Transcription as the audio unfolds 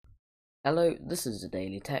Hello, this is the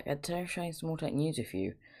Daily Tech, and today I'm sharing some more tech news with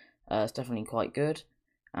you. It's definitely quite good,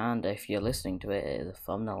 and if you're listening to it, the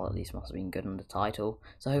thumbnail at least must have been good on the title,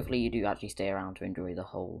 so hopefully you do actually stay around to enjoy the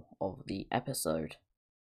whole of the episode.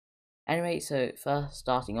 Anyway, so first,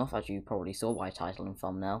 starting off, as you probably saw by title and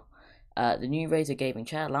thumbnail, the new Razer gaming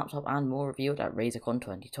chair, laptop, and more revealed at RazerCon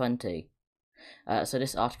 2020. So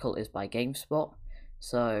this article is by GameSpot,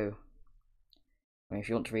 so if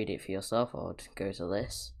you want to read it for yourself, I would go to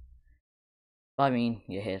this. I mean,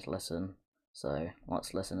 you're here to listen, so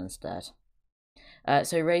let's listen instead.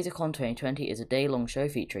 So RazerCon 2020 is a day-long show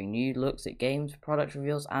featuring new looks at games, product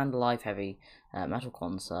reveals, and live heavy metal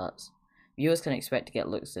concerts. Viewers can expect to get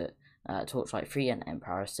looks at Torchlight 3 and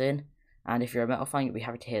Empire of Sin, and if you're a metal fan, you'll be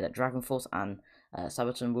happy to hear that Dragon Force and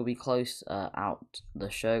Sabaton will be close out the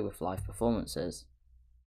show with live performances.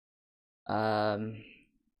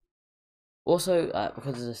 Also,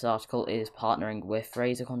 because this article is partnering with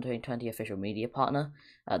RazerCon 2020 official media partner,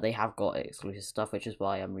 they have got exclusive stuff, which is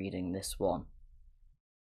why I'm reading this one.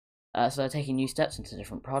 So they're taking new steps into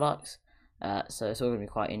different products, so it's all going to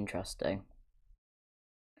be quite interesting.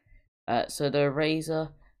 So the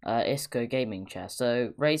Razer ISCO gaming chair.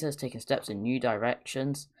 So Razer has taken steps in new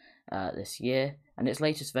directions this year, and its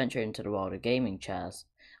latest venture into the world of gaming chairs.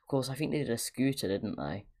 Of course, I think they did a scooter, didn't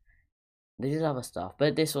they? They did other stuff,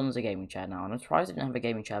 but this one's a gaming chair now, and I'm surprised they didn't have a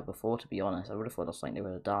gaming chair before, to be honest. I would have thought that's something they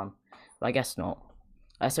would have done, but I guess not.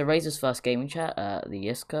 So Razer's first gaming chair, the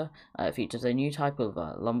Yiska, features a new type of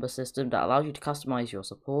lumbar system that allows you to customize your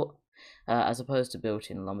support, as opposed to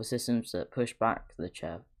built-in lumbar systems that push back the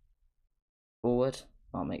chair forward.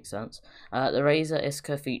 That makes sense. The Razer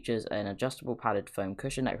Iska features an adjustable padded foam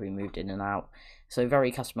cushion that can be moved in and out, so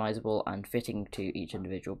very customizable and fitting to each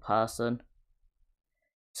individual person.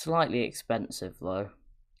 Slightly expensive though,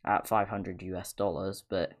 at $500 US,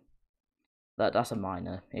 but that's a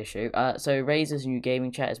minor issue. So Razer's new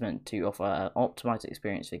gaming chair is meant to offer an optimized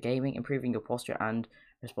experience for gaming, improving your posture and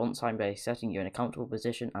response time by setting you in a comfortable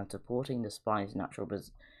position and supporting the spine's natural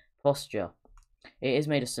posture. It is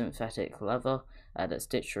made of synthetic leather that's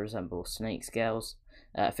stitched to resemble snake scales,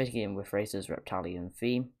 fitting in with Razer's reptilian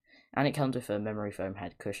theme, and it comes with a memory foam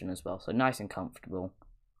head cushion as well, so nice and comfortable.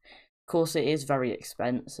 Of course, it is very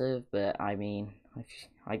expensive, but I mean,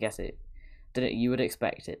 I guess you would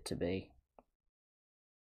expect it to be.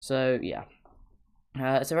 So yeah,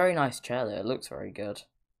 it's a very nice chair though. It looks very good.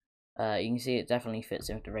 You can see it definitely fits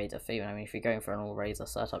in with the Razer theme. I mean, if you're going for an all Razer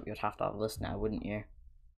setup, you'd have to have this now, wouldn't you?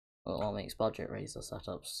 Well, all makes budget Razer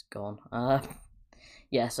setups gone.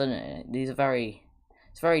 Yeah, so no, these are it's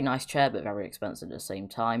a very nice chair, but very expensive at the same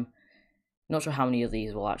time. Not sure how many of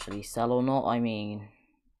these will actually sell or not. I mean,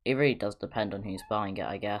 it really does depend on who's buying it,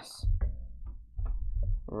 I guess.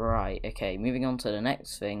 Right, okay, moving on to the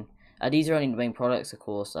next thing. These are only the main products, of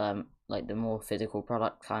course, like the more physical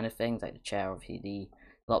product kind of things, like the chair, obviously the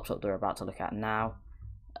laptop they're about to look at now.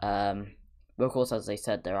 But of course, as they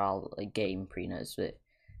said, there are like game keynotes,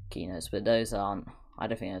 but those aren't, I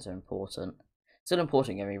don't think those are important. Still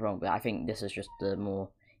important, don't get me wrong, but I think this is just the more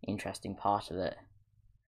interesting part of it.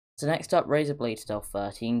 So next up, Razer Blade Stealth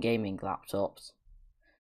 13 gaming laptops.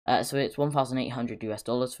 So it's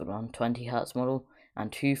 $1,800 for the 120Hz model,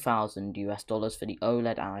 and $2,000 for the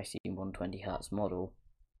OLED and IC 120Hz model.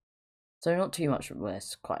 So not too much, well,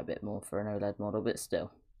 it's quite a bit more for an OLED model, but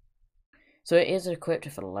still. So it is equipped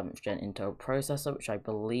with an 11th gen Intel processor, which I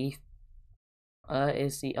believe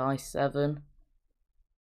is the i7.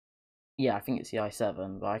 Yeah, I think it's the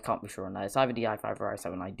i7, but I can't be sure on that. It's either the i5 or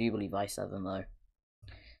i7. I do believe i7 though.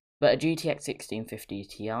 But a GTX 1650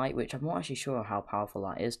 Ti, which I'm not actually sure how powerful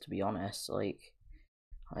that is, to be honest. Like,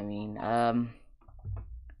 I mean,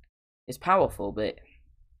 it's powerful, but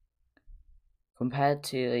compared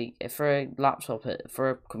to, like, for a laptop,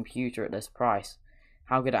 for a computer at this price,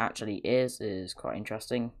 how good it actually is quite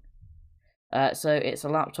interesting. So it's a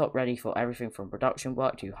laptop ready for everything from production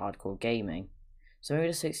work to hardcore gaming. So maybe the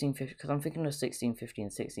 1650, because I'm thinking of 1650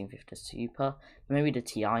 and 1650 Super, but maybe the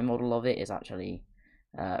Ti model of it is actually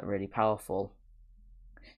really powerful.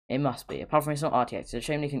 It must be. Apart from it's not RTX, it's a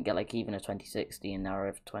shame they couldn't get like even a 2060 and now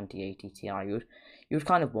a 2080 Ti. You would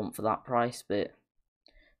kind of want for that price, but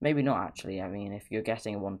maybe not actually. I mean, if you're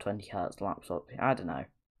getting a 120Hz laptop, I don't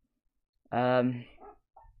know.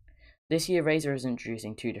 This year Razer is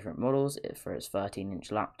introducing two different models for its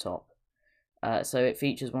 13-inch laptop. So it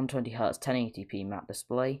features 120Hz 1080p matte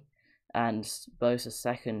display and boasts a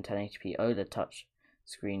second 1080p OLED touch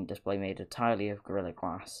screen display made entirely of Gorilla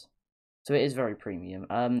Glass. So it is very premium.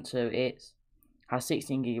 So it has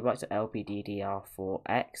 16GB of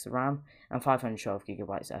LPDDR4X RAM and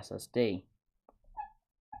 512GB SSD.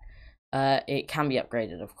 It can be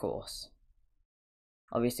upgraded, of course.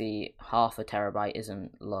 Obviously, half a terabyte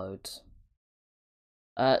isn't loads.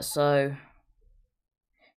 So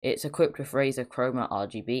it's equipped with Razer Chroma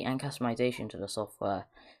RGB and customization to the software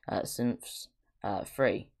synths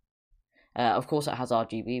free. Of course, it has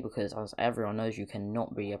RGB because, as everyone knows, you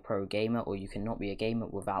cannot be a pro gamer or you cannot be a gamer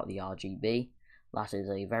without the RGB. That is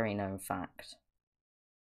a very known fact.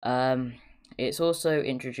 It's also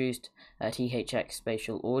introduced THX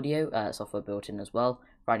spatial audio software built in as well,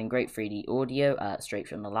 providing great 3D audio straight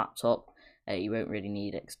from the laptop. You won't really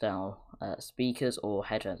need external speakers or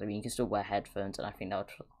headphones. I mean, you can still wear headphones, and I think that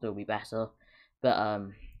would still be better. But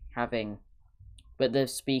but the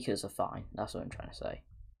speakers are fine. That's what I'm trying to say.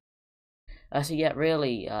 So yeah,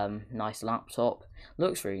 really nice laptop.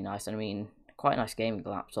 Looks really nice. I mean, quite a nice gaming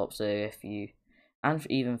laptop. So if you, and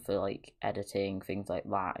even for like editing things like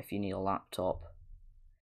that, if you need a laptop.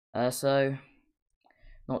 So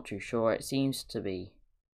not too sure. It seems to be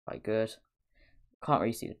quite good. Can't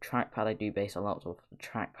really see the trackpad. I do base a lot off the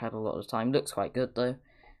trackpad a lot of the time. Looks quite good though.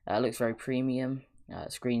 Looks very premium.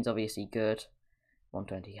 Screen's obviously good.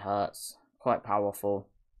 120Hz, quite powerful.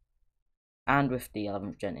 And with the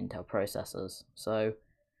 11th gen Intel processors. So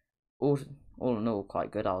all in all,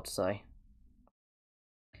 quite good, I would say.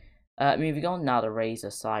 Moving on now, the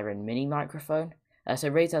Razer Siren Mini microphone. So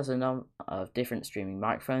Razer has a number of different streaming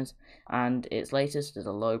microphones, and its latest is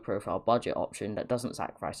a low-profile budget option that doesn't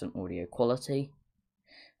sacrifice on audio quality.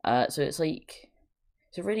 So it's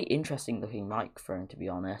a really interesting looking microphone, to be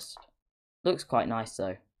honest. Looks quite nice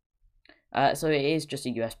though. So it is just a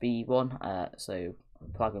USB one, so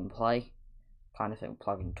plug and play kind of thing,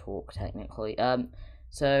 plug and talk technically.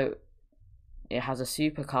 So it has a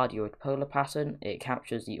super cardioid polar pattern. It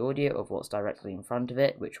captures the audio of what's directly in front of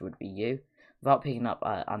it, which would be you, without picking up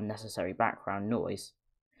unnecessary background noise.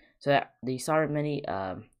 So the Siren Mini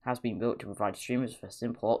has been built to provide streamers with a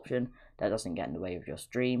simple option that doesn't get in the way of your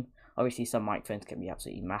stream. Obviously, some microphones can be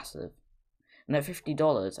absolutely massive. And at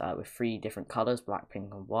 $50 with 3 different colours, black,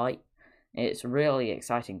 pink and white, it's a really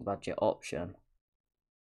exciting budget option.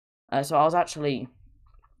 So I was actually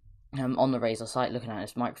on the Razer site looking at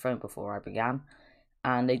this microphone before I began,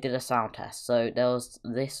 and they did a sound test. So there was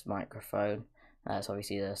this microphone, so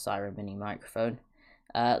obviously the Siren Mini microphone.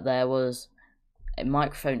 There was a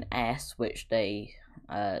microphone S, which they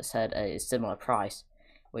said is similar price,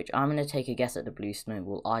 which I'm going to take a guess at the Blue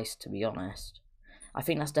Snowball Ice, to be honest. I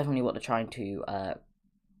think that's definitely what they're trying to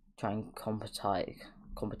try and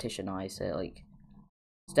competitionize it, like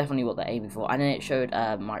it's definitely what they're aiming for. And then it showed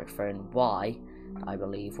microphone Y, I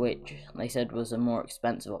believe, which they said was a more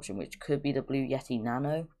expensive option, which could be the Blue Yeti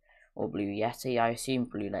Nano or Blue Yeti. I assume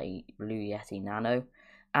Blue Yeti Nano.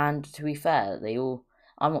 And to be fair,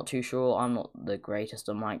 I'm not too sure. I'm not the greatest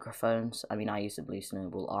on microphones. I mean, I use the Blue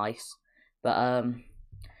Snowball Ice, but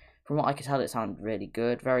from what I could tell, it sounded really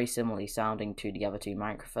good, very similarly sounding to the other 2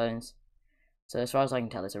 microphones. So as far as I can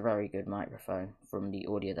tell, it's a very good microphone from the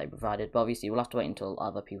audio they provided. But obviously, we'll have to wait until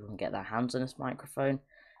other people can get their hands on this microphone,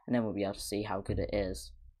 and then we'll be able to see how good it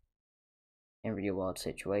is in real world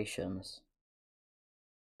situations.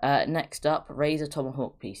 Next up, Razer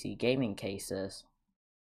Tomahawk PC gaming cases.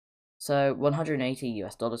 So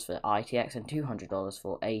 $180 for ITX and $200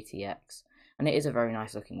 for ATX. And it is a very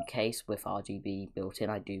nice looking case with RGB built in,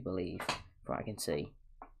 I do believe, from what I can see.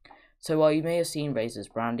 So while you may have seen Razer's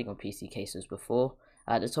branding on PC cases before,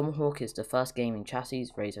 the Tomahawk is the first gaming chassis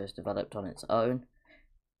Razer has developed on its own,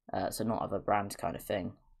 so not other brands kind of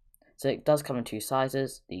thing. So it does come in 2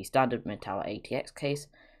 sizes, the standard mid-tower ATX case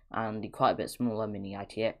and the quite a bit smaller mini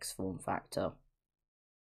ITX form factor.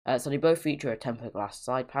 So they both feature a tempered glass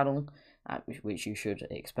side panel, which you should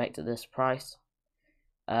expect at this price.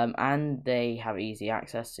 And they have easy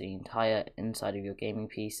access to the entire inside of your gaming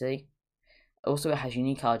PC. Also, it has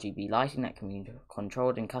unique RGB lighting that can be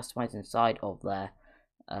controlled and customized inside of their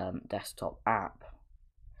desktop app.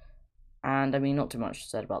 And I mean, not too much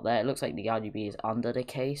said about that. It looks like the RGB is under the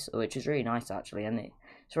case, which is really nice actually, and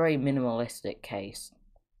it's a very minimalistic case.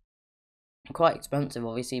 Quite expensive,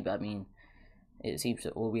 obviously, but I mean, it seems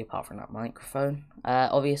to all be apart from that microphone.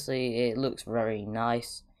 Obviously, it looks very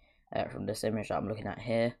nice from this image that I'm looking at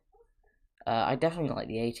here. I definitely like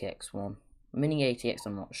the ATX one. Mini ATX,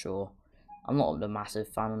 I'm not sure. I'm not a massive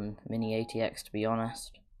fan of Mini ATX, to be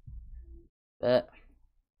honest, but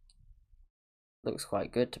looks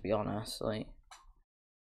quite good, to be honest. Like,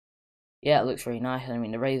 yeah, it looks really nice. I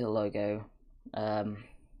mean, the Razer logo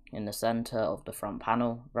in the center of the front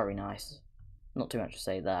panel, very nice. Not too much to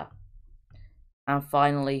say there. And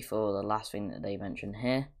finally, for the last thing that they mentioned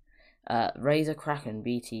here, Razer Kraken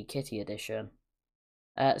BT Kitty Edition.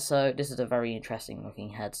 So this is a very interesting looking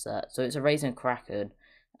headset. So it's a Razer Kraken.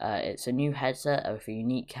 It's a new headset with a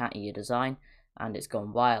unique cat ear design, and it's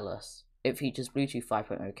gone wireless. It features Bluetooth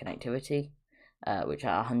 5.0 connectivity, which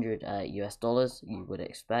at $100 US you would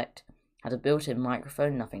expect. Has a built-in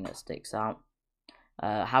microphone, nothing that sticks out.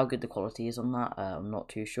 How good the quality is on that, I'm not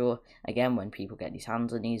too sure. Again, when people get these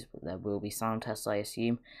hands on these, there will be sound tests, I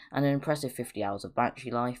assume, and an impressive 50 hours of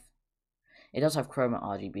battery life. It does have chroma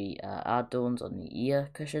RGB add-ons on the ear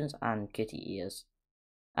cushions and kitty ears,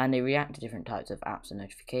 and they react to different types of apps and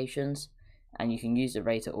notifications, and you can use the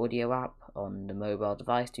Razer Audio app on the mobile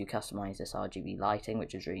device to customize this RGB lighting,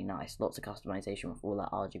 which is really nice. Lots of customization with all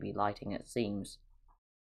that RGB lighting, it seems.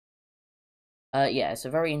 Yeah, it's a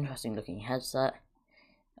very interesting looking headset.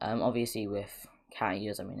 Obviously with cat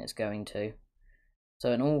ears, I mean it's going to.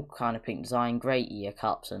 So an all kind of pink design, grey ear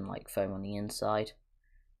cups and like foam on the inside.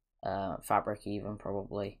 Fabric even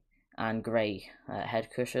probably, and grey head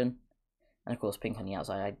cushion, and of course pink on the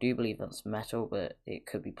outside. I do believe that's metal, but it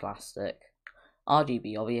could be plastic.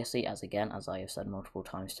 RGB obviously, as I have said multiple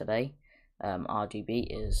times today, RGB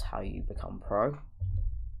is how you become pro.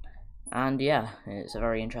 And yeah, it's a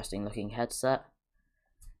very interesting looking headset.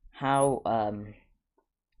 How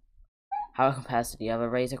it compares to the other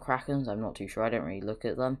Razer Krakens, I'm not too sure. I don't really look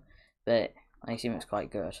at them, but I assume it's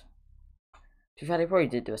quite good. To be fair, they probably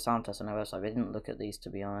did do a sound test on their website, but I didn't look at these, to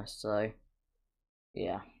be honest, so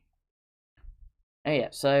yeah. Oh yeah,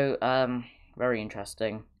 so very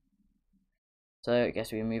interesting. So I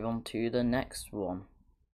guess we move on to the next one.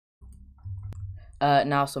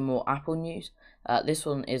 Now some more Apple news. This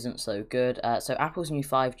one isn't so good. So Apple's new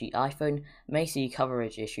 5G iPhone may see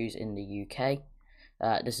coverage issues in the UK.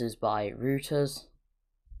 This is by Reuters.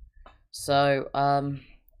 So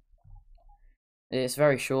it's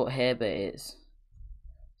very short here, but it's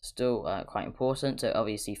still quite important. So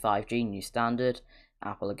obviously 5G, new standard.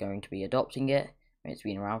 Apple are going to be adopting it. It's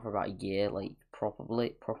been around for about a year, like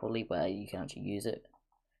properly where you can actually use it.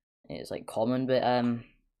 It's like common, but of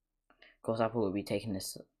course Apple will be taking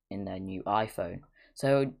this in their new iPhone.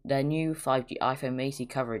 So their new 5G iPhone may see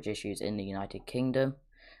coverage issues in the United Kingdom.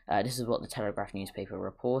 This is what the Telegraph newspaper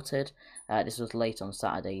reported. This was late on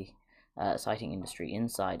Saturday, citing industry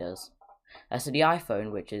insiders. So the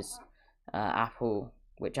iPhone, which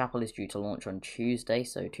Apple is due to launch on Tuesday,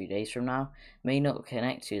 so 2 days from now, may not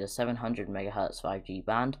connect to the 700 MHz 5G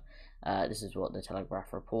band. This is what the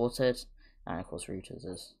Telegraph reported, and of course Reuters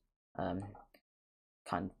is kind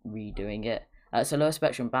of redoing it. So lower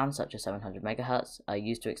spectrum bands such as 700 MHz are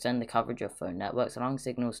used to extend the coverage of phone networks, allowing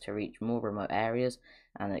signals to reach more remote areas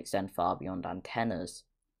and extend far beyond antennas.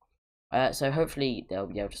 So hopefully they'll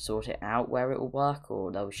be able to sort it out where it will work,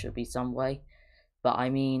 or there should be some way. But I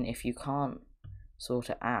mean, if you can't sort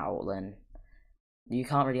it out, then you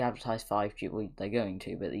can't really advertise 5G. Well, they're going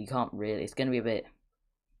to, but you can't really. It's going to be a bit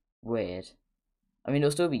weird. I mean,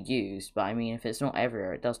 it'll still be used, but I mean, if it's not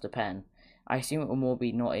everywhere, it does depend. I assume it will more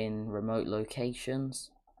be not in remote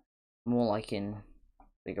locations, more like in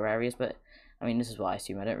bigger areas, but I mean, this is what I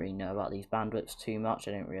assume. I don't really know about these bandwidths too much.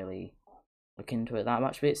 I don't really look into it that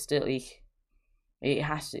much, but it's still, it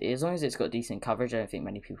has to, as long as it's got decent coverage, I don't think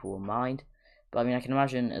many people will mind. But I mean, I can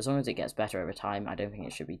imagine as long as it gets better over time, I don't think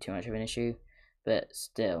it should be too much of an issue, but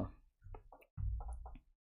still.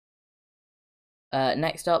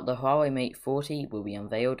 Next up, the Huawei Mate 40 will be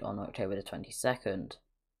unveiled on October the 22nd.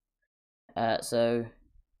 So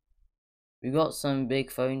we've got some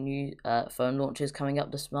big phone launches coming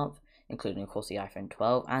up this month, including of course the iPhone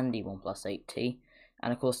 12 and the OnePlus 8T,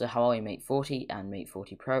 and of course the Huawei Mate 40 and Mate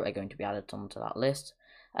 40 Pro are going to be added onto that list.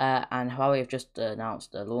 And Huawei have just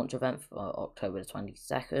announced a launch event for October the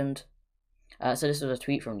 22nd. So this was a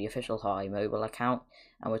tweet from the official Huawei mobile account,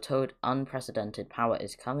 and we're told unprecedented power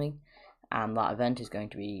is coming, and that event is going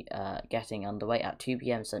to be getting underway at 2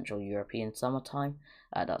 PM Central European Summer Time.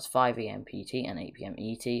 That's 5 AM PT and 8 PM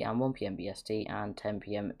ET, and 1 PM BST and 10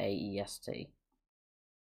 PM AEST.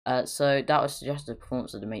 So that would suggest the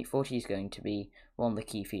performance of the Mate 40 is going to be one of the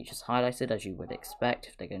key features highlighted, as you would expect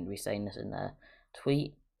if they're going to be saying this in their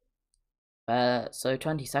tweet. So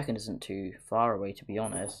 22nd isn't too far away, to be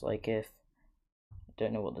honest. Like, I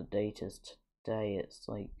don't know what the date is today, it's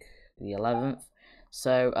like the 11th.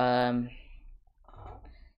 So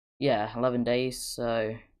yeah, 11 days,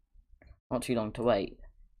 so not too long to wait.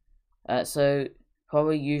 So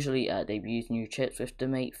Huawei usually debuts new chips with the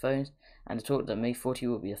Mate phones, and the talk that Mate 40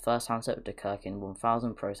 will be the first handset with the Kirin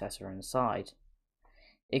 1000 processor inside.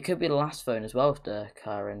 It could be the last phone as well with the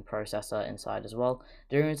Kirin processor inside as well.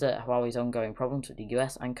 The rumours that Huawei's ongoing problems with the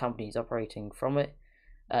US and companies operating from it,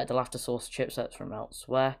 they'll have to source chipsets from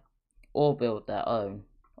elsewhere, or build their own,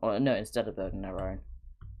 or no, instead of building their own.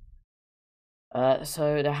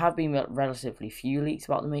 So there have been relatively few leaks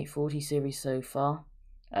about the Mate 40 series so far.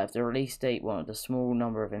 The release date, one of the small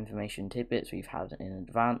number of information tidbits we've had in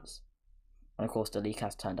advance, and of course the leak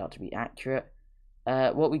has turned out to be accurate.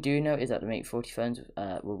 What we do know is that the Mate 40 phones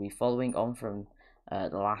will be following on from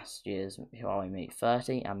the last year's Huawei Mate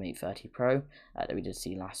 30 and Mate 30 Pro that we did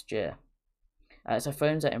see last year. So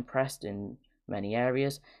phones are impressed in many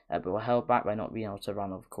areas, but were held back by not being able to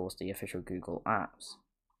run, of course, the official Google apps.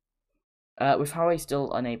 With Huawei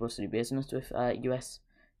still unable to do business with US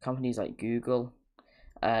companies like Google,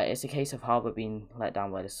 it's a case of hardware being let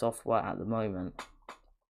down by the software at the moment.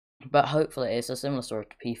 But hopefully, it's a similar story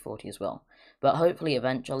to P40 as well. But hopefully,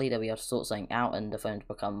 eventually, they'll be able to sort something out and the phones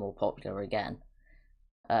become more popular again.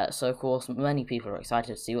 So, of course, many people are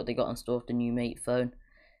excited to see what they got in store with the new Mate phone.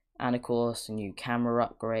 And, of course, new camera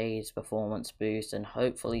upgrades, performance boost, and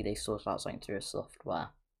hopefully they sort out something through the software.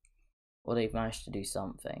 Or they've managed to do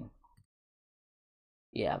something.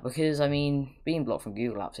 Yeah, because, I mean, being blocked from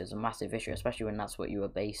Google Apps is a massive issue, especially when that's what you were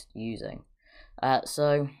based using.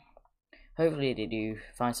 So, hopefully they do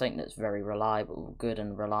find something that's very reliable, good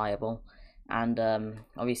and reliable. And,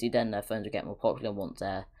 obviously then their phones will get more popular once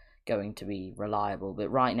they're going to be reliable. But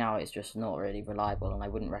right now it's just not really reliable, and I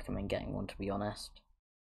wouldn't recommend getting one, to be honest.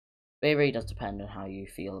 But it really does depend on how you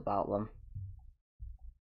feel about them.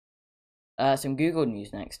 Some Google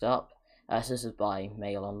news next up. So this is by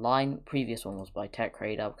Mail Online. Previous one was by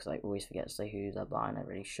TechRadar, because I always forget to say who they're by, and I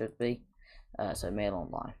really should be. So Mail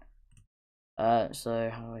Online. So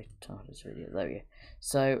how do I turn off this video? There we go.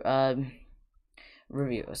 So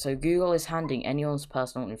review. So Google is handing anyone's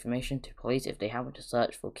personal information to police if they happen to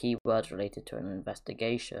search for keywords related to an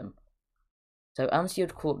investigation. So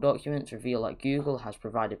unsealed court documents reveal that Google has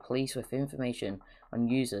provided police with information on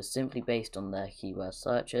users simply based on their keyword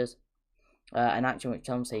searches. An action which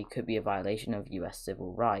some say could be a violation of US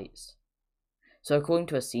civil rights. So according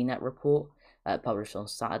to a CNET report published on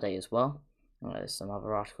Saturday as well, there's some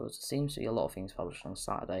other articles, there seems to be a lot of things published on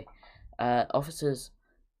Saturday, officers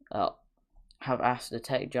have asked the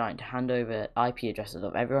tech giant to hand over IP addresses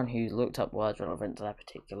of everyone who looked up words relevant to their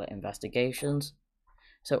particular investigations.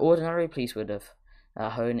 So ordinary police would have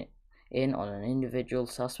honed in on an individual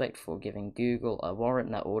suspect for giving Google a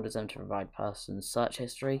warrant that orders them to provide person's search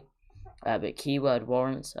history. But keyword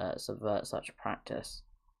warrants subvert such a practice.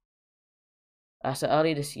 So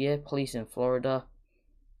early this year, police in Florida,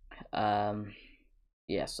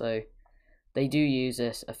 so they do use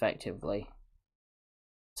this effectively.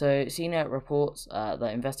 So CNET reports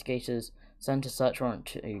that investigators sent a search warrant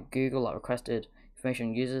to Google that requested information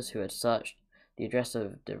on users who had searched the address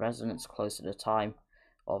of the residents close to the time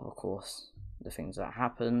of course, the things that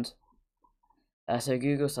happened. So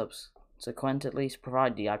Google subsequently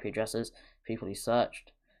provided the IP addresses of people who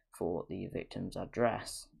searched for the victim's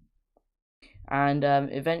address. And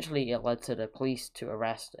eventually it led to the police to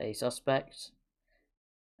arrest a suspect.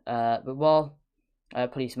 But while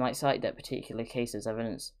police might cite that particular case as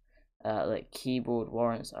evidence that keyboard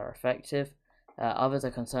warrants are effective, others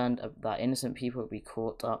are concerned that innocent people will be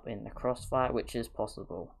caught up in the crossfire, which is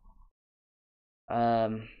possible.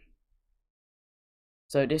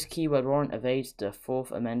 So this keyword warrant evades the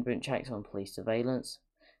Fourth Amendment checks on police surveillance.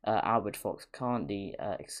 Albert Fox Khan, the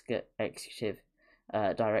executive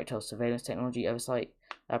director of Surveillance Technology Oversight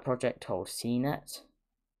Project, told CNET.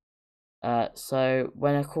 So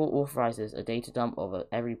when a court authorizes a data dump of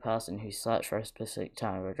every person who searched for a specific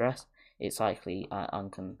term of address, it's likely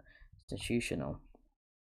unconstitutional.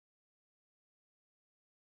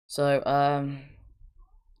 So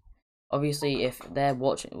obviously, if they're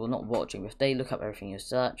watching, well, not watching, if they look up everything you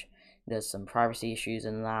search, there's some privacy issues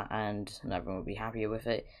in that, and not everyone will be happier with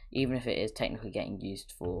it, even if it is technically getting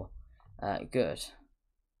used for good.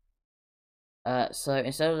 So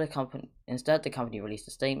instead, the company released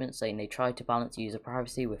a statement saying they tried to balance user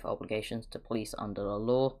privacy with obligations to police under the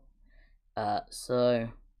law. So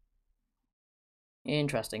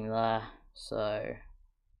interesting there. So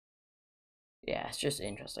yeah, it's just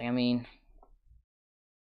interesting. I mean,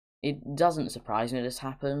 it doesn't surprise me this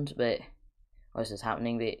happened, but this is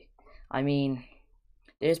happening. But I mean,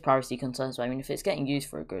 there's privacy concerns. But I mean, if it's getting used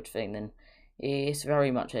for a good thing, then it's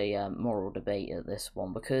very much a moral debate at this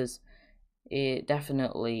one, because it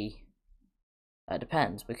definitely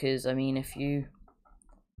depends. Because I mean,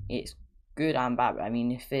 it's good and bad. I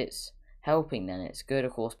mean, if it's helping, then it's good,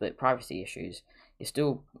 of course. But privacy issues, you're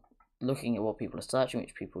still looking at what people are searching,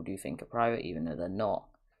 which people do think are private, even though they're not.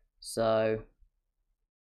 So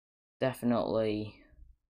definitely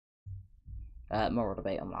moral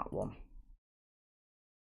debate on that one.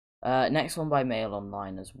 Next one by Mail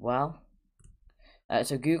Online as well.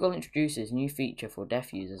 So Google introduces a new feature for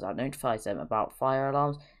deaf users that notifies them about fire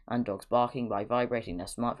alarms and dogs barking by vibrating their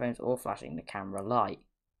smartphones or flashing the camera light.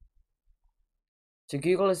 So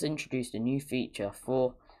Google has introduced a new feature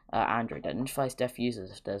for Android that notifies deaf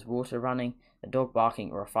users if there's water running, a dog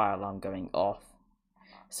barking, or a fire alarm going off.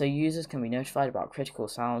 So users can be notified about critical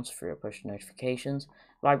sounds through push notifications,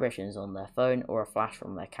 vibrations on their phone, or a flash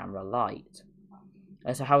from their camera light.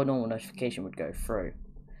 So how a normal notification would go through.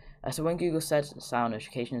 So when Google says sound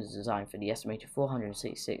notification is designed for the estimated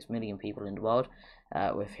 466 million people in the world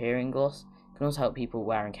with hearing loss, it can also help people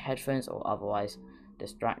wearing headphones or otherwise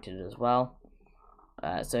distracted as well.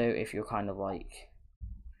 So if you're kind of like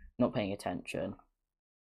not paying attention.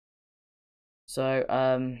 So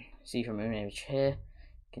see from an image here,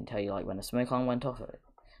 it can tell you like when the smoke alarm went off,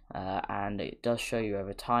 and it does show you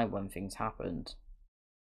over time when things happened.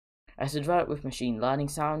 As developed with machine learning,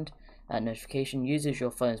 sound notification uses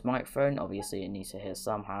your phone's microphone, obviously it needs to hear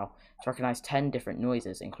somehow, to recognize 10 different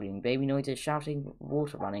noises, including baby noises, shouting,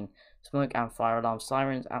 water running, smoke and fire alarms,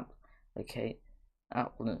 sirens,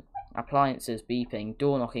 appliances beeping,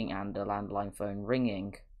 door knocking, and a landline phone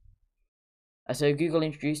ringing. So Google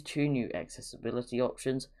introduced 2 new accessibility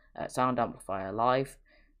options, Sound Amplifier Live,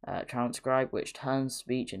 Transcribe, which turns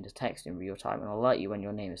speech into text in real time and will alert you when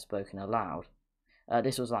your name is spoken aloud.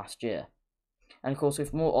 This was last year. And of course,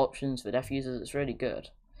 with more options for deaf users, it's really good,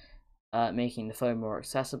 making the phone more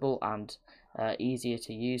accessible and easier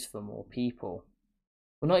to use for more people.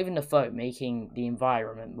 Well, not even the phone, making the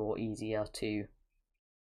environment more easier to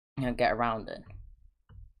get around in.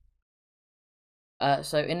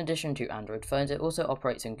 So in addition to Android phones, it also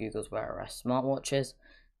operates on Google's Wear OS smartwatches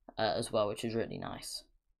as well, which is really nice.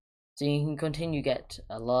 So you can continue to get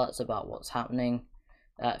alerts about what's happening,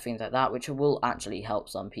 things like that, which will actually help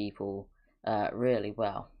some people really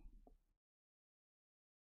well.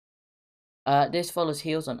 This follows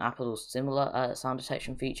heels on Apple's similar sound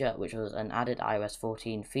detection feature, which was an added iOS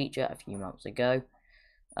 14 feature a few months ago.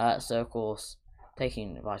 So of course,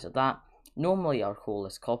 taking advice of that, normally I would call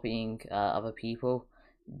this copying other people,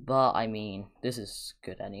 but I mean, this is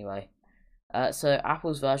good anyway. So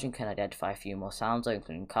Apple's version can identify a few more sounds,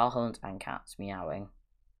 including car horns and cats meowing.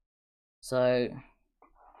 So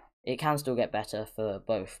it can still get better for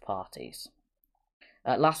both parties.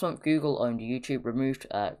 Last month, Google owned YouTube removed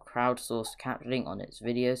crowdsourced captioning on its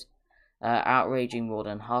videos, outraging more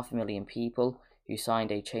than 500,000 people who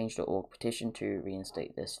signed a change.org petition to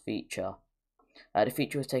reinstate this feature. The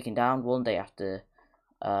feature was taken down one day after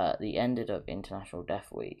the end of International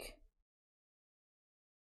Deaf Week.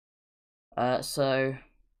 So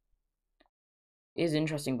it is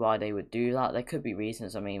interesting why they would do that. There could be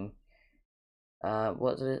reasons. I mean,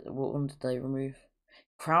 what one did they remove?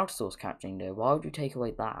 Crowdsourced captioning though. Why would you take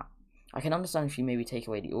away that? I can understand if you maybe take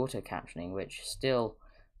away the auto captioning, which still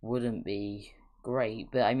wouldn't be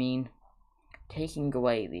great. But I mean, taking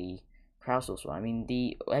away the crowdsourced one. I mean,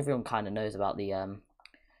 everyone kind of knows about the I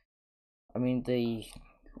mean, the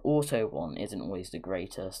auto one isn't always the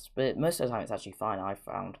greatest, but most of the time it's actually fine. I've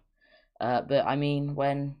found. But I mean,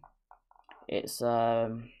 when it's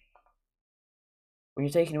when you're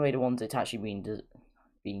taking away the ones that's actually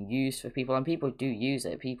being used for people, and people do use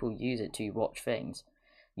it. People use it to watch things.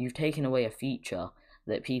 You've taken away a feature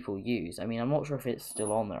that people use. I mean, I'm not sure if it's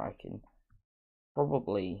still on there. I can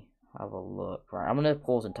probably have a look. Right, I'm gonna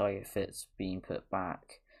pause and tell you if it's being put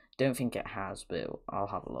back. Don't think it has, but I'll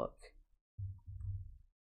have a look.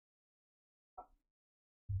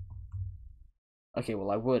 Okay,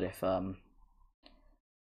 well I would if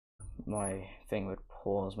my thing would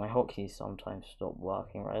pause. My hotkeys sometimes stop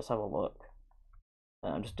working. Right, let's have a look.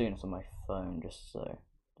 I'm just doing this on my phone just so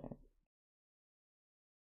I don't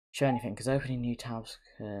show anything, because opening new tabs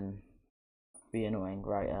can be annoying.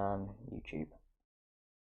 Right, YouTube.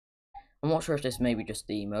 I'm not sure if this may be just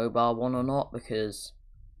the mobile one or not, because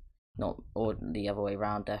or the other way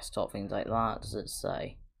around, desktop, things like that. Does it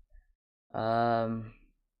say?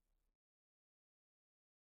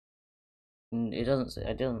 It doesn't say.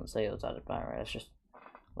 It doesn't say it was added by Razer. It's just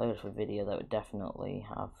loaded for video that would definitely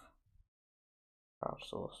have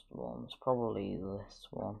crowdsourced ones. Probably this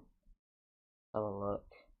one. Have a look.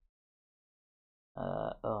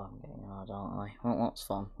 Oh, I'm getting hard, aren't I? Well, that's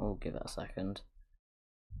fun. We'll give it a second.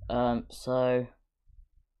 So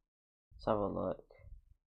let's have a look.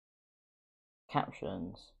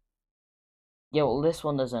 Captions. Yeah, well, this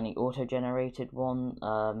one there's only auto-generated one.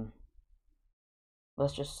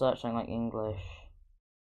 Let's just search something like English.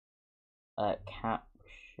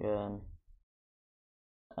 Caption.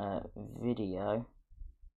 Video.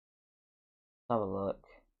 Let's have a look.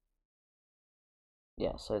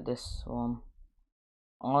 Yeah, so this one.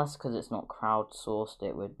 Unless because it's not crowdsourced,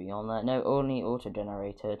 it would be on there. No, only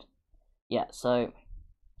auto-generated. Yeah, so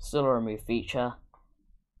still a removed feature.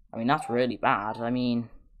 I mean, that's really bad. I mean,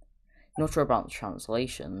 not sure about the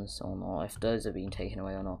translations or not, if those are being taken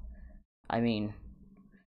away or not. I mean,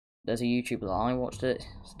 there's a YouTuber that I watched it.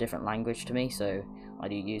 It's a different language to me, so I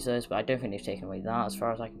do use those, but I don't think they've taken away that as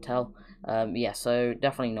far as I can tell. Yeah, so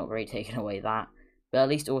definitely not really taking away that, but at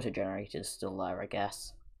least auto-generated is still there, I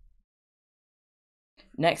guess.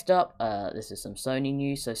 Next up, this is some Sony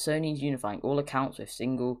news. So Sony's unifying all accounts with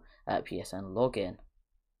single PSN login.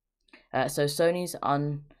 So Sony's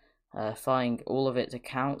unifying all of its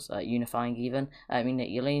accounts, unifying even. I mean that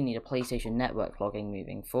you'll only need a PlayStation Network login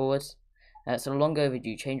moving forwards. So the long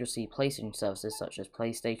overdue change will see PlayStation services such as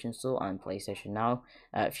PlayStation Store and PlayStation Now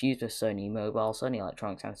fused with Sony Mobile, Sony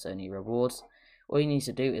Electronics and Sony Rewards. All you need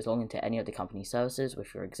to do is log into any of the company's services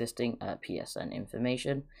with your existing PSN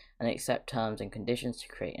information and accept terms and conditions to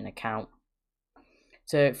create an account.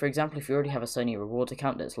 So for example, if you already have a Sony Rewards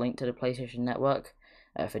account that's linked to the PlayStation Network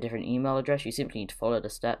for a different email address, you simply need to follow the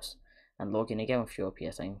steps and log in again with your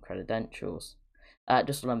PSN credentials.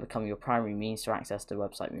 This will then become your primary means to access the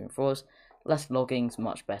website moving forwards. Less logging's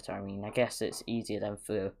much better. I mean, I guess it's easier than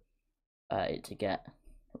for it to get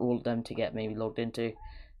all of them to get maybe logged into,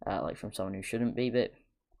 like from someone who shouldn't be. But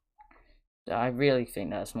I really think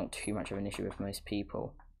that's not too much of an issue with most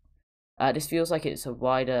people. This feels like it's a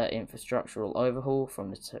wider infrastructural overhaul from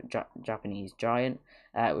the Japanese giant,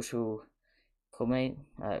 which will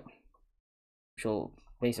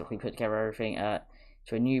basically put together everything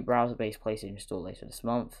to a new browser-based PlayStation Store later this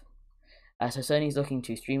month. So Sony's looking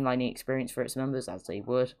to streamline the experience for its members, as they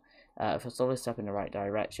would, for a solid step in the right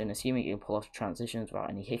direction, assuming you can pull off transitions without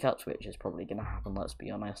any hiccups, which is probably going to happen, let's be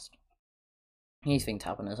honest. These things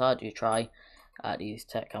happen as hard as you try. These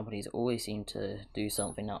tech companies always seem to do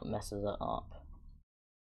something that messes it up.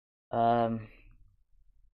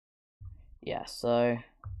 Yeah, so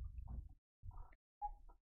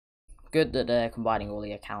good that they're combining all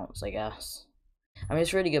the accounts, I guess. I mean,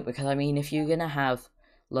 it's really good because, I mean, if you're gonna have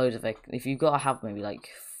loads of, if you've got to have maybe like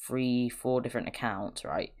 3-4 different accounts,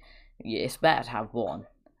 right, it's better to have one.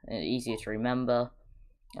 Easier to remember,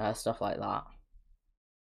 stuff like that.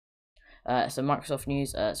 So Microsoft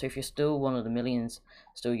news, so if you're still one of the millions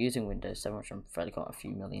still using Windows 7, which I'm fairly got a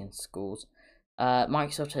few million schools,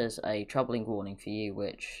 Microsoft has a troubling warning for you,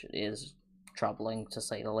 which is troubling to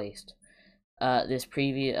say the least.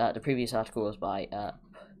 The previous article was by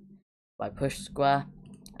Push Square,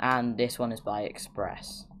 and this one is by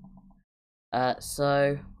Express.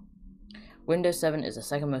 So Windows 7 is the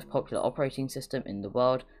second most popular operating system in the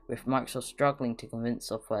world, with Microsoft struggling to convince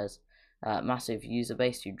software's massive user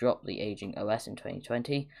base to drop the aging OS in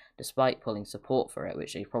 2020, despite pulling support for it,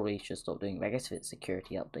 which they probably should stop doing. I guess if it's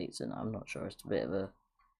security updates, and I'm not sure, it's a bit of a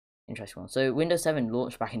interesting one. So Windows 7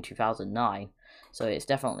 launched back in 2009, so it's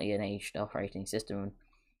definitely an aged operating system.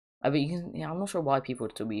 But I'm not sure why people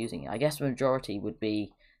would still be using it. I guess the majority would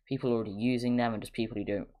be people already using them, and just people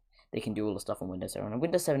who they can do all the stuff on Windows 7. And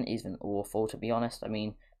Windows 7 isn't awful, to be honest. I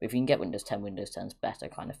mean, if you can get Windows 10, Windows 10's better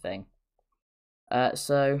kind of thing.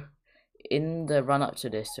 So in the run-up to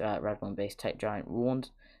this, Radeon-based tech giant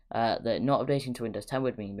warned that not updating to Windows 10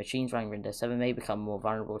 would mean machines running Windows 7 may become more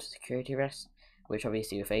vulnerable to security risks, which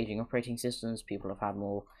obviously with aging operating systems, people have had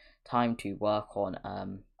more time to work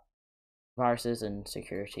on viruses and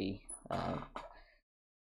security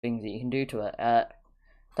things that you can do to it.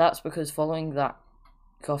 That's because following that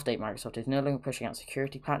update, Microsoft is no longer pushing out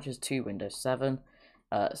security patches to Windows 7,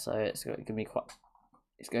 so it's going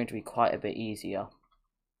to be quite a bit easier.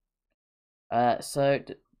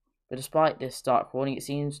 But despite this stark warning, it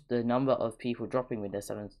seems the number of people dropping Windows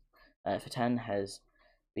 7 for 10 has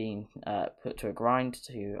been put to a grind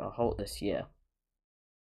to a halt this year.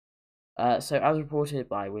 So as reported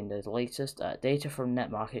by Windows latest, data from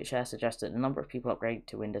net market share suggests that the number of people upgrading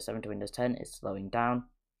to Windows 7 to Windows 10 is slowing down.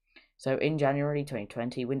 So in January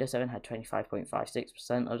 2020, Windows 7 had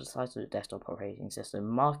 25.56% of the size of the desktop operating system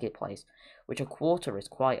marketplace, which a quarter is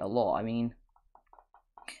quite a lot. I mean,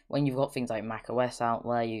 when you've got things like macOS out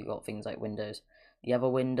there, you've got things like Windows, the other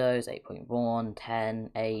Windows, 8.1, 10,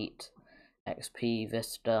 8, XP,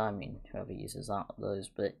 Vista, I mean, whoever uses those,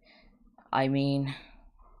 but I mean,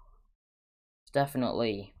 it's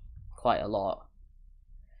definitely quite a lot.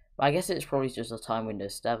 But I guess it's probably just the time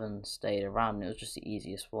Windows 7 stayed around, and it was just the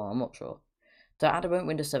easiest one, I'm not sure. So at the moment,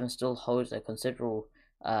 Windows 7 still holds a considerable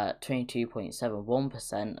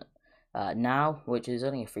 22.71% now, which is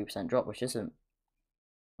only a 3% drop, which isn't,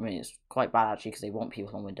 I mean, it's quite bad actually, because they want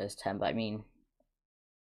people on Windows 10, but I mean,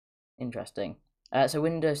 interesting. So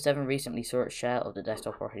Windows 7 recently saw its share of the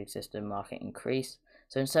desktop operating system market increase,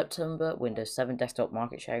 So in September, Windows 7 desktop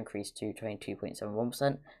market share increased to 22.71%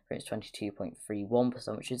 from its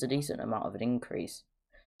 22.31%, which is a decent amount of an increase.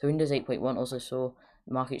 So Windows 8.1 also saw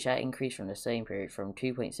market share increase from the same period from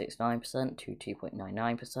 2.69% to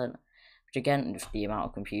 2.99%, which again, just the amount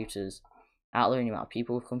of computers, outlining the amount of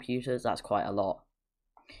people with computers, that's quite a lot.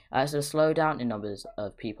 So the slowdown in numbers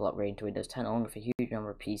of people upgrading to Windows 10 along with a huge number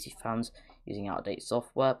of PC fans using outdated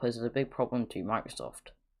software poses a big problem to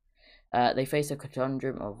Microsoft. They face a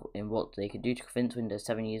conundrum in what they could do to convince Windows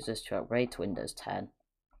 7 users to upgrade to Windows 10.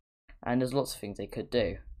 And there's lots of things they could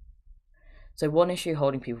do. So one issue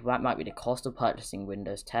holding people back might be the cost of purchasing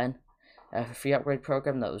Windows 10. A free upgrade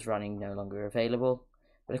program that was running no longer available,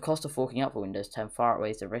 but the cost of forking out for Windows 10 far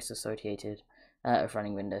outweighs the risks associated with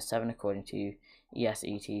running Windows 7, according to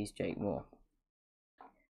ESET's Jake Moore.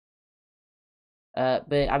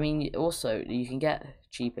 But I mean, also you can get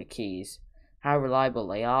cheaper keys. How reliable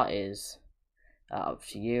they are is up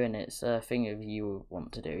to you, and it's a thing of you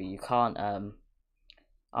want to do. You can't. I'm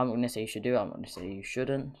not going to say you should do it. I'm not going to say you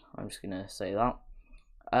shouldn't. I'm just going to say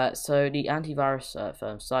that. So the antivirus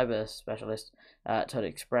firm cyber specialist told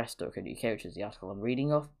Express.co.uk, which is the article I'm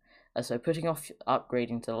reading off. So putting off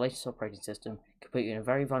upgrading to the latest operating system could put you in a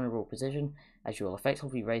very vulnerable position, as you will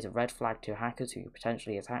effectively raise a red flag to hackers who could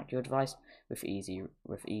potentially attack your device with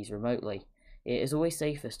ease remotely. It is always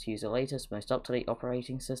safest to use the latest, most up-to-date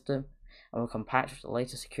operating system, and will come packed with the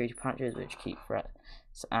latest security patches which keep threat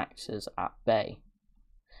actors at bay.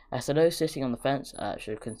 So those sitting on the fence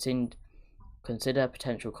should consider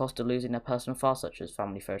potential cost of losing their personal files, such as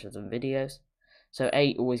family photos and videos. So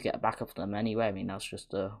always get a backup of them anyway. I mean, that's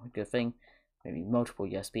just a good thing. Maybe multiple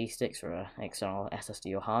USB sticks for an external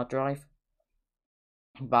SSD or hard drive.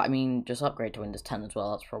 But I mean, just upgrade to Windows 10 as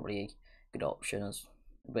well. That's probably a good option.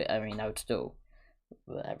 But I mean, I would still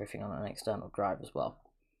put everything on an external drive as well.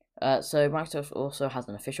 So Microsoft also has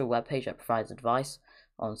an official webpage that provides advice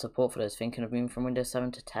on support for those thinking of moving from Windows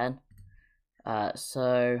 7 to 10.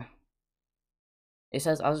 So it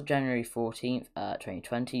says, as of January 14th,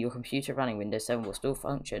 2020, your computer running Windows 7 will still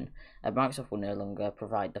function, and Microsoft will no longer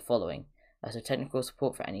provide the following. So technical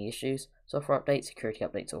support for any issues, software updates, security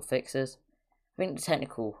updates or fixes. I think the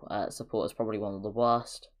technical support is probably one of the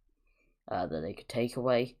worst that they could take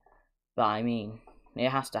away, but I mean,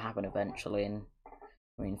 it has to happen eventually, and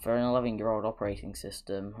I mean, for an 11-year-old operating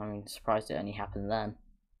system, I mean, surprised it only happened then.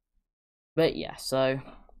 But yeah, so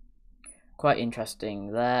quite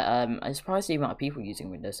interesting there. I'm surprised the amount of people using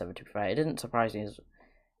Windows 7, to be fair. It didn't surprise me as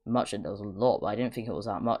much, and there was a lot, but I didn't think it was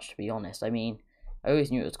that much, to be honest. I mean, I always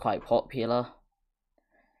knew it was quite popular.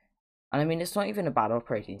 And I mean, it's not even a bad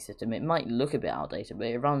operating system. It might look a bit outdated, but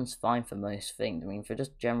it runs fine for most things. I mean, for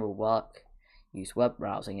just general work, use web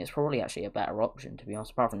browsing, it's probably actually a better option, to be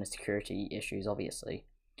honest, apart from the security issues, obviously.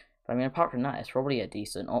 But I mean, apart from that, it's probably a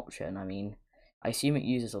decent option. I mean, I assume it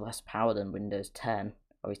uses less power than Windows 10,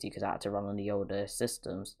 obviously because I had to run on the older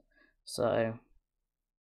systems. So,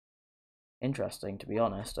 interesting, to be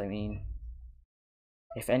honest. I mean,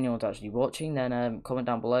 if anyone's actually watching, then comment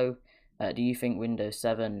down below. Do you think Windows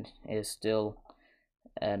 7 is still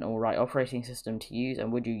an alright operating system to use,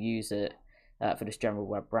 and would you use it for just general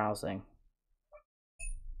web browsing?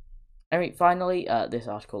 Anyway, finally, this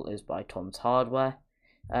article is by Tom's Hardware.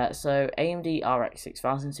 So AMD RX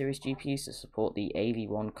 6000 series GPUs to support the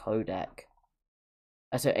AV1 Codec.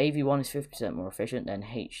 So AV1 is 50% more efficient than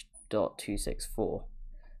H.264,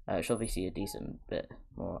 which is obviously a decent bit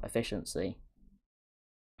more efficiency.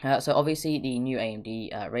 So obviously the new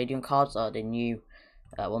AMD Radeon cards are the new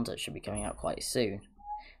ones that should be coming out quite soon.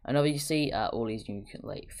 And obviously all these new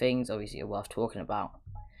things obviously are worth talking about.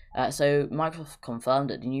 So Microsoft confirmed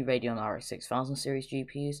that the new Radeon RX 6000 series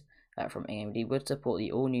GPUs from AMD would support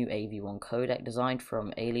the all-new AV1 codec designed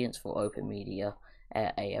from Alliance for Open Media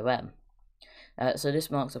AOM. So this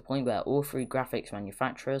marks a point where all three graphics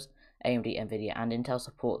manufacturers, AMD, Nvidia and Intel,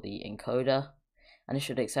 support the encoder, and this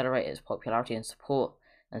should accelerate its popularity and support,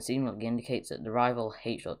 and seemingly indicates that the rival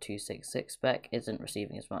H.266 spec isn't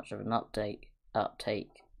receiving as much of an uptake.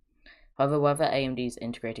 However, whether AMD's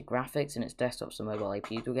integrated graphics in its desktops and mobile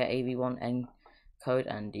APUs will get AV1 encode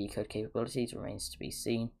and decode capabilities remains to be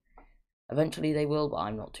seen. Eventually they will, but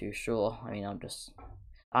I'm not too sure. I mean, I'm just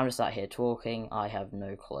sat here talking, I have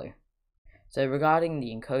no clue. So regarding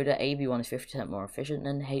the encoder, AV1 is 50% more efficient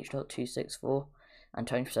than H.264 and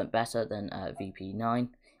 20% better than VP9,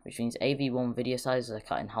 which means AV1 video sizes are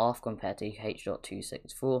cut in half compared to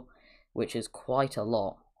H.264, which is quite a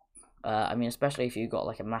lot. I mean, especially if you've got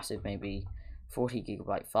like a massive, maybe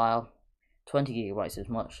 40GB file, 20GB is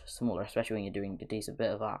much smaller, especially when you're doing a decent bit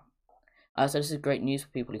of that. So this is great news for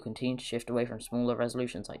people who continue to shift away from smaller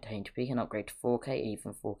resolutions like 1080p and upgrade to 4K,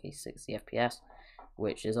 even 4K 60 FPS,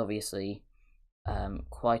 which is obviously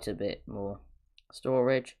quite a bit more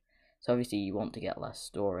storage. So obviously you want to get less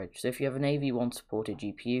storage. So if you have an AV1 supported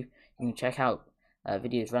GPU, you can check out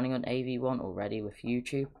videos running on AV1 already with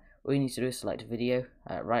YouTube. All you need to do is select a video,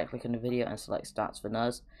 right click on the video and select stats for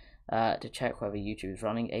NUS to check whether YouTube is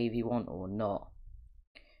running AV1 or not.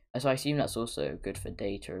 So I assume that's also good for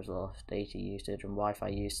data as well, data usage and Wi-Fi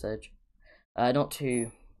usage. Not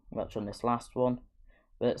too much on this last one,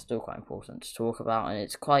 but it's still quite important to talk about, and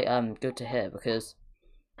it's quite good to hear because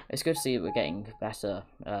it's good to see that we're getting better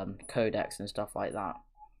codecs and stuff like that,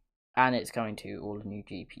 and it's coming to all the new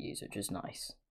GPUs, which is nice.